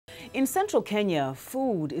In central Kenya,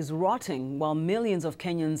 food is rotting while millions of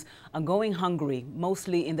Kenyans are going hungry,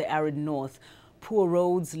 mostly in the arid north. Poor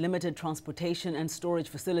roads, limited transportation and storage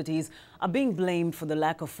facilities are being blamed for the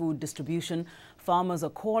lack of food distribution. Farmers are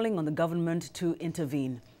calling on the government to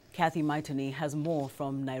intervene. Cathy Majtenyi has more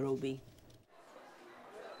from Nairobi.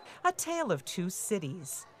 A tale of two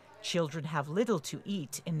cities. Children have little to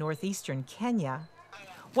eat in northeastern Kenya,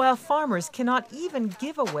 while farmers cannot even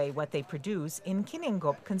give away what they produce in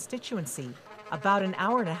Kinangop constituency, about an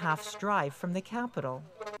hour-and-a-half's drive from the capital.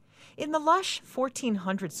 In the lush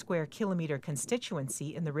 1,400 square kilometer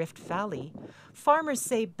constituency in the Rift Valley, farmers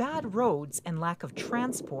say bad roads and lack of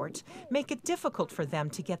transport make it difficult for them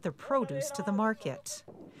to get their produce to the market.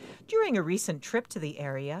 During a recent trip to the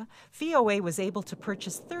area, VOA was able to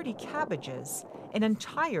purchase 30 cabbages, an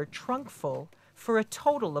entire trunk full, for a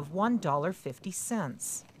total of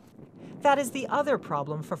 $1.50. That is the other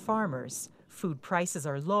problem for farmers. Food prices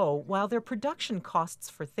are low, while their production costs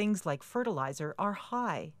for things like fertilizer are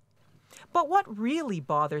high. But what really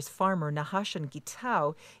bothers farmer Nahashan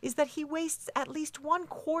Gitau is that he wastes at least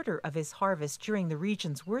 1/4 of his harvest during the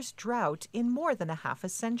region's worst drought in more than a half a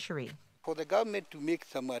century. For the government to make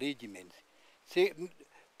some arrangements, say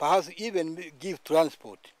perhaps even give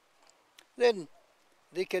transport, then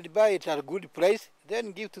they can buy it at a good price,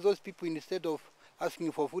 then give to those people instead of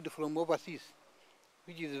asking for food from overseas,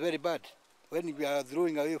 which is very bad. When we are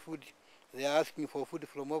throwing away food, they are asking for food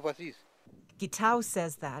from overseas. Gitau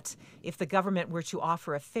says that if the government were to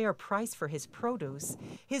offer a fair price for his produce,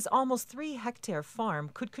 his almost 3-hectare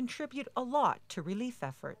farm could contribute a lot to relief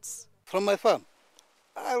efforts. From my farm,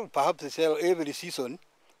 I will perhaps sell every season,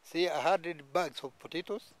 say 100 bags of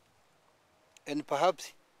potatoes and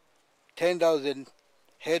perhaps 10,000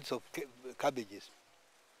 heads of cabbages,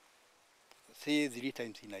 say 3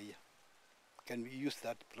 times in a year. Can we use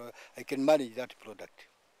that? I can manage that product.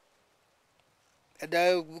 And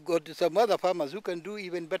I've got some other farmers who can do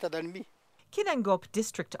even better than me. Kinangop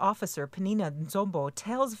District Officer Penina Nzombo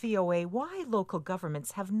tells VOA why local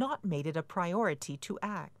governments have not made it a priority to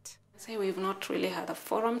act. We've not really had a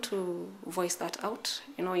forum to voice that out.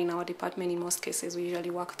 In our department, in most cases, we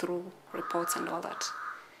usually work through reports and all that.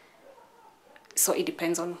 So it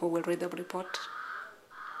depends on who will read the report.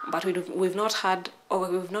 But we've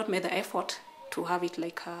not made the effort to have it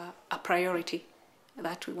like a priority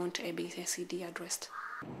that we want ABCD addressed.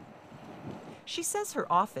 She says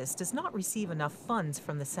her office does not receive enough funds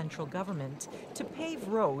from the central government to pave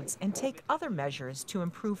roads and take other measures to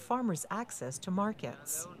improve farmers' access to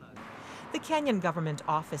markets. The Kenyan government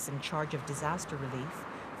office in charge of disaster relief,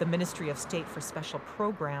 the Ministry of State for Special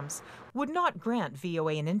Programs, would not grant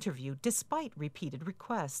VOA an interview despite repeated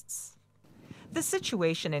requests. The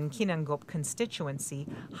situation in Kinangop constituency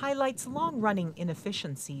highlights long-running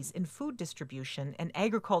inefficiencies in food distribution and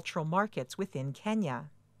agricultural markets within Kenya.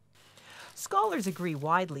 Scholars agree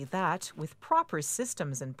widely that, with proper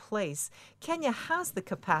systems in place, Kenya has the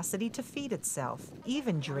capacity to feed itself,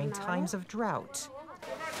 even during times of drought.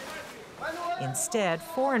 Instead,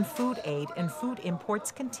 foreign food aid and food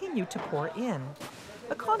imports continue to pour in.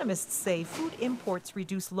 Economists say food imports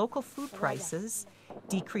reduce local food prices,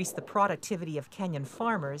 decrease the productivity of Kenyan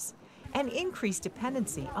farmers, and increase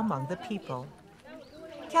dependency among the people.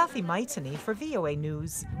 Cathy Majtenyi for VOA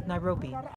News, Nairobi.